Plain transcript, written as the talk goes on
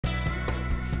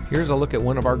Here's a look at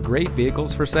one of our great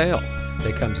vehicles for sale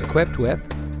that comes equipped with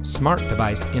smart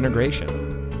device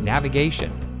integration, navigation,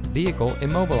 vehicle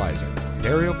immobilizer,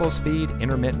 variable speed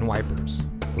intermittent wipers,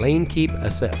 lane keep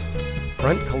assist,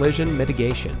 front collision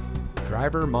mitigation,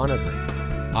 driver monitoring,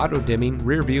 auto dimming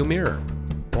rear view mirror,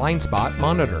 blind spot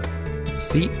monitoring,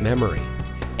 seat memory,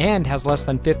 and has less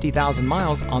than 50,000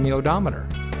 miles on the odometer.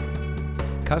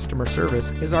 Customer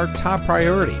service is our top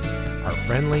priority. Our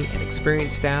friendly and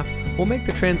experienced staff will make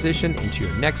the transition into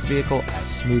your next vehicle as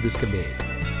smooth as can be.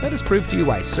 Let us prove to you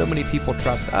why so many people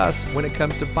trust us when it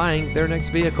comes to buying their next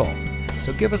vehicle.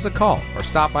 So give us a call or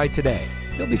stop by today.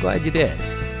 You'll be glad you did.